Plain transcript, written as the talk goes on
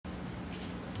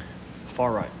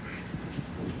Far right.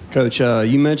 Coach,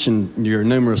 you mentioned your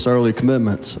numerous early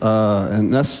commitments,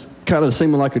 and that's kind of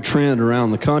seeming like a trend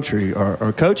around the country.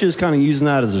 Are coaches kind of using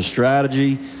that as a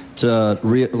strategy to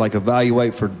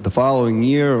evaluate for the following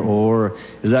year, or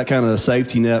is that kind of a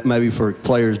safety net maybe for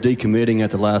players decommitting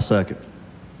at the last second?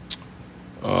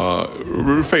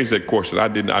 Rephrase that question.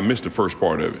 I missed the first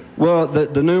part of it. Well,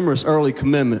 the numerous early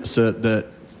commitments that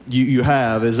you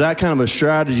have, is that kind of a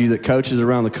strategy that coaches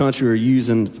around the country are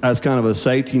using as kind of a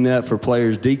safety net for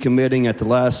players decommitting at the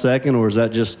last second, or is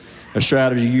that just a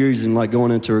strategy you're using like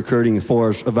going into recruiting as far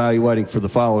as evaluating for the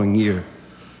following year?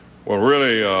 Well,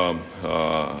 really,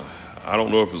 I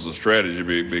don't know if it's a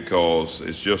strategy because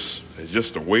it's just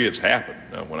the way it's happened.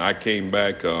 Now, when I came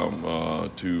back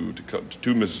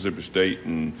to Mississippi State,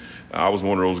 and I was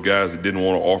one of those guys that didn't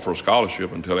want to offer a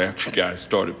scholarship until after guys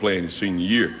started playing his senior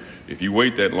year. If you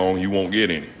wait that long, you won't get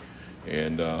any.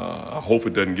 And I hope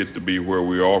it doesn't get to be where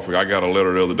we offer. I got a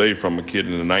letter the other day from a kid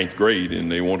in the 9th grade, and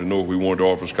they wanted to know if we wanted to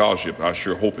offer a scholarship. I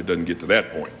sure hope it doesn't get to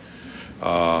that point.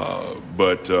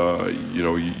 But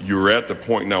you're at the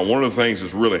point now. One of the things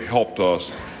that's really helped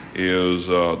us is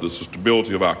the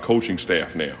stability of our coaching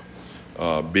staff now.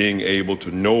 Being able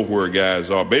to know where guys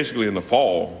are. Basically, in the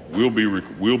fall, we'll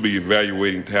be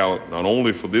evaluating talent not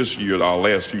only for this year, our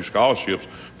last few scholarships,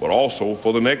 but also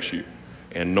for the next year.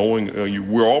 And knowing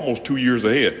we're almost 2 years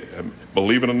ahead. And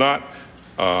believe it or not,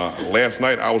 last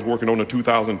night I was working on the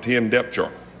 2010 depth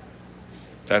chart.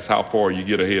 That's how far you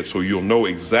get ahead. So you'll know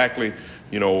exactly,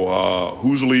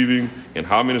 who's leaving and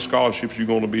how many scholarships you're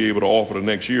going to be able to offer the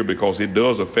next year, because it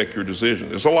does affect your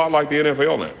decision. It's a lot like the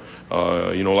NFL now.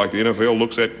 Like the NFL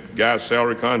looks at guys'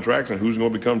 salary contracts and who's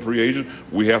going to become free agent.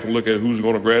 We have to look at who's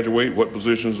going to graduate, what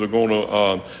positions are going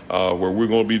to, where we're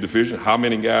going to be deficient, how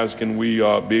many guys can we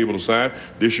be able to sign.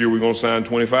 This year we're going to sign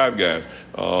 25 guys.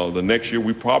 The next year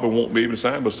we probably won't be able to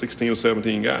sign but 16 or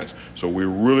 17 guys. So we're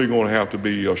really going to have to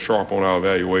be sharp on our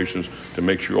evaluations to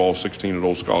make sure all 16 of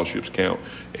those scholarships count.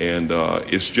 And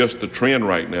it's just the trend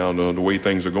right now, the way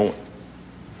things are going.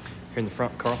 Here in the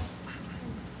front, Carl.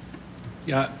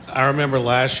 Yeah, I remember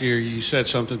last year you said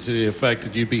something to the effect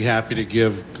that you'd be happy to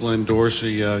give Glenn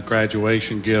Dorsey a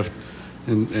graduation gift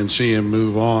and see him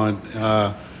move on.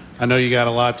 I know you got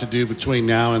a lot to do between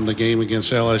now and the game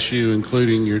against LSU,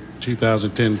 including your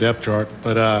 2010 depth chart.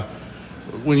 But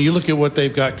when you look at what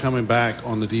they've got coming back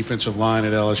on the defensive line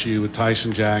at LSU with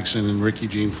Tyson Jackson and Ricky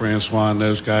Jean-Francois and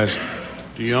those guys,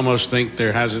 do you almost think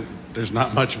there's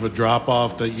not much of a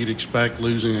drop-off that you'd expect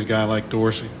losing a guy like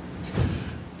Dorsey?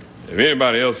 If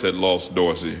anybody else had lost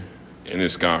Dorsey in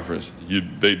this conference,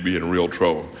 they'd be in real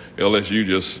trouble. LSU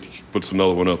just puts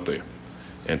another one up there.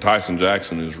 And Tyson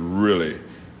Jackson is really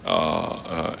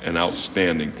an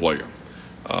outstanding player.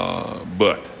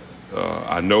 But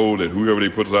I know that whoever they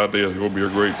put out there is going to be a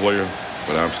great player,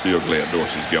 but I'm still glad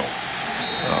Dorsey's gone.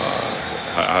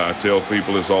 I tell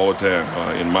people this all the time.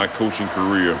 In my coaching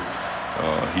career,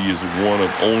 he is one of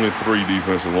only 3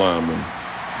 defensive linemen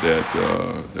that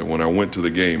when I went to the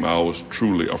game, I was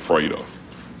truly afraid of.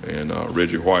 And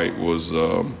Reggie White was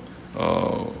one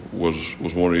of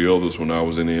the others when I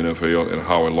was in the NFL, and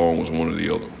Howie Long was one of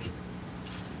the others.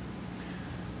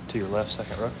 To your left,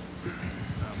 second row.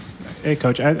 Hey,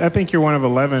 Coach, I think you're one of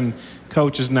 11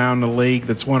 coaches now in the league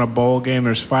that's won a bowl game.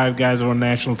 There's 5 guys that won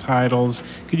national titles.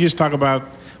 Could you just talk about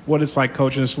what it's like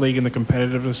coaching this league and the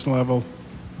competitiveness level?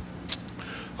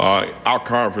 Our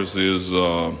conference is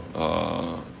the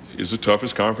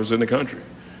toughest conference in the country.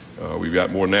 We've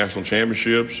got more national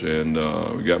championships, and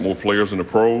we've got more players in the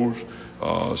pros.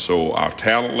 So our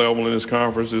talent level in this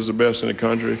conference is the best in the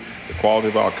country. The quality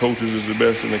of our coaches is the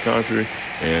best in the country.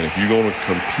 And if you're going to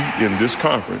compete in this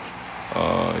conference,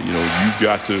 you've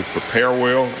got to prepare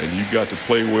well and you've got to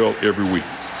play well every week.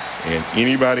 And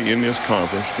anybody in this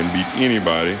conference can beat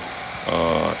anybody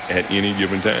at any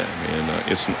given time. And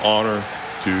it's an honor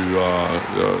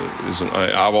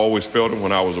I've always felt it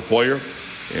when I was a player,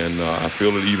 and I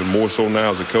feel it even more so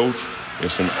now as a coach.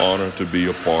 It's an honor to be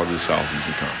a part of the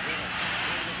Southeastern Conference.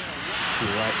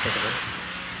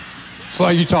 It's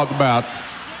like you talked about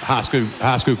high school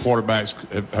quarterbacks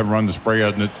have run the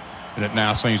spread, and it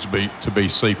now seems to be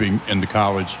seeping into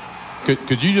college.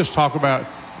 Could you just talk about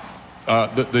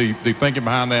the thinking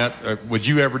behind that? Would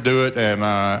you ever do it,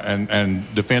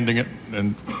 and defending it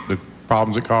and the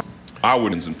problems it caused? I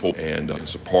wouldn't, and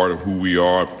it's a part of who we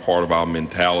are, part of our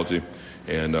mentality,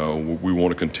 and we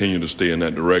want to continue to stay in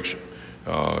that direction.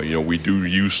 We do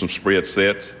use some spread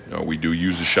sets. We do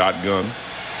use a shotgun,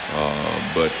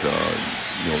 but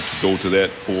to go to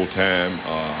that full time,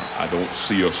 I don't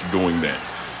see us doing that.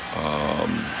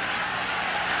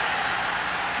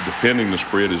 defending the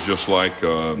spread is just like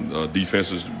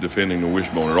defenses defending the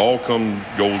wishbone. It all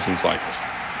goes in cycles.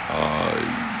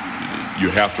 You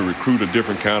have to recruit a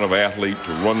different kind of athlete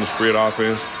to run the spread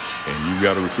offense, and you've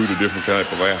got to recruit a different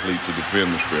type of athlete to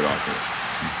defend the spread offense.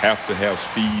 You have to have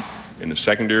speed in the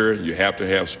secondary. You have to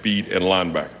have speed at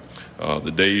linebacker.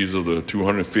 The days of the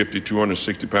 250,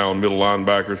 260-pound middle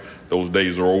linebackers, those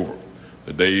days are over.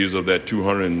 The days of that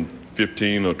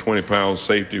 215 or 20-pound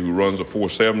safety who runs a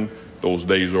 4.7, those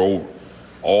days are over.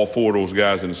 All four of those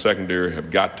guys in the secondary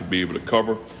have got to be able to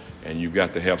cover, and you've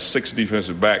got to have 6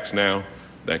 defensive backs now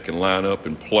that can line up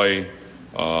and play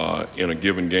in a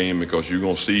given game, because you're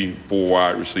going to see 4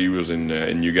 wide receivers,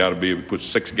 and you got to be able to put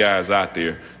 6 guys out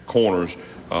there, corners,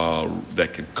 that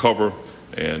can cover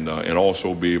and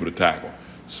also be able to tackle.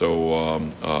 So,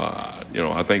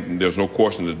 I think there's no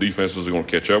question the defenses are going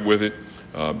to catch up with it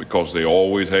because they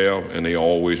always have and they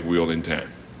always will in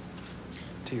time.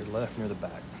 To your left, near the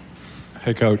back.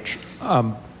 Hey, Coach.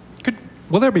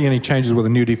 Will there be any changes with a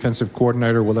new defensive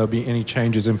coordinator? Will there be any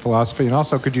changes in philosophy? And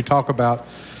also, could you talk about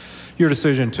your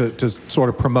decision to sort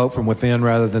of promote from within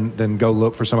rather than go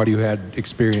look for somebody who had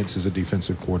experience as a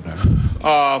defensive coordinator?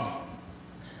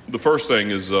 The first thing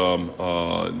is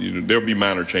there'll be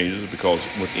minor changes, because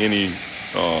with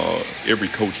every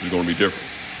coach is going to be different.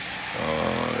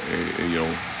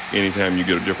 Anytime you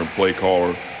get a different play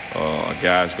caller, a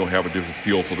guy's going to have a different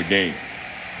feel for the game.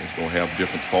 He's going to have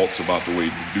different thoughts about the way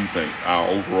to do things. Our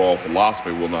overall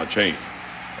philosophy will not change.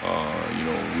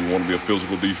 We want to be a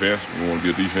physical defense. We want to be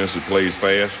a defense that plays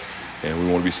fast, and we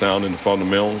want to be sound in the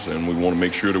fundamentals, and we want to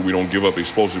make sure that we don't give up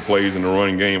explosive plays in the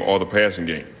running game or the passing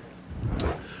game.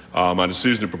 My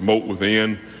decision to promote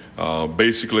within,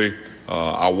 basically,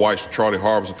 I watched Charlie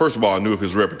Harbison. First of all, I knew of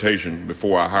his reputation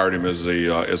before I hired him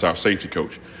as our safety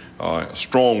coach. A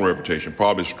strong reputation,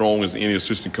 probably as strong as any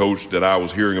assistant coach that I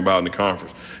was hearing about in the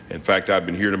conference. In fact, I've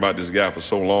been hearing about this guy for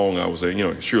so long, I was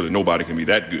saying, surely nobody can be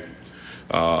that good.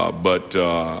 But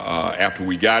after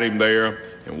we got him there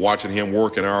and watching him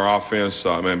work in our offense,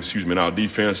 in our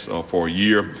defense for a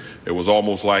year, it was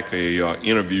almost like a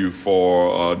interview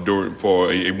for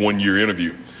a one-year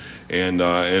interview. And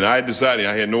I decided,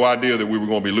 I had no idea that we were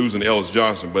going to be losing Ellis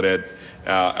Johnson, but at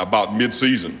about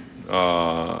mid-season,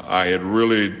 I had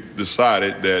really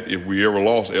decided that if we ever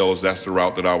lost Ellis, that's the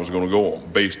route that I was going to go on,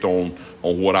 based on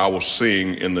what I was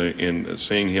seeing in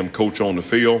seeing him coach on the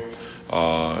field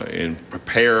and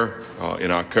prepare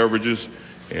in our coverages.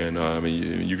 And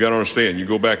you got to understand, you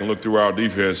go back and look through our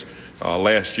defense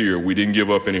last year, we didn't give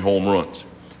up any home runs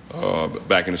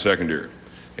back in the secondary,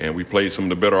 and we played some of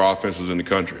the better offenses in the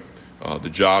country. The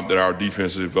job that our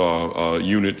defensive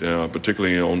unit,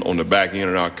 particularly on the back end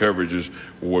and our coverages,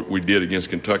 what we did against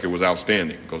Kentucky was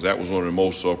outstanding, because that was one of the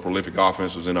most prolific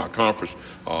offenses in our conference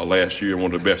last year,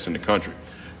 one of the best in the country.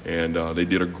 And they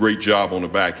did a great job on the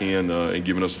back end in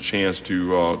giving us a chance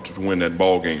to win that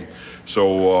ball game.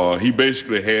 So he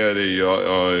basically had he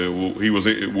was,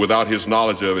 without his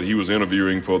knowledge of it, he was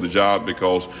interviewing for the job,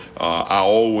 because I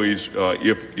always,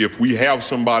 if we have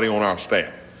somebody on our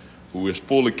staff who is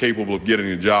fully capable of getting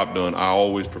the job done, I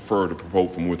always prefer to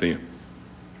promote from within.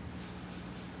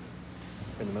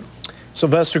 In the middle.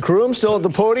 Sylvester Croom still at the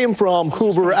podium from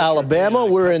Hoover, Alabama.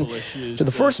 We're in to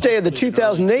the first day of the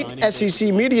 2008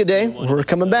 SEC Media Day. We're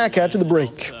coming back after the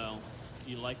break.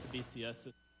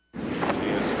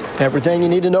 Everything you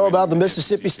need to know about the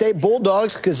Mississippi State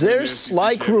Bulldogs, because there's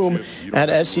Sly Croom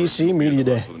at SEC Media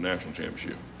Day. For the national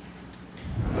championship.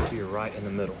 To your right, in the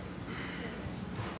middle.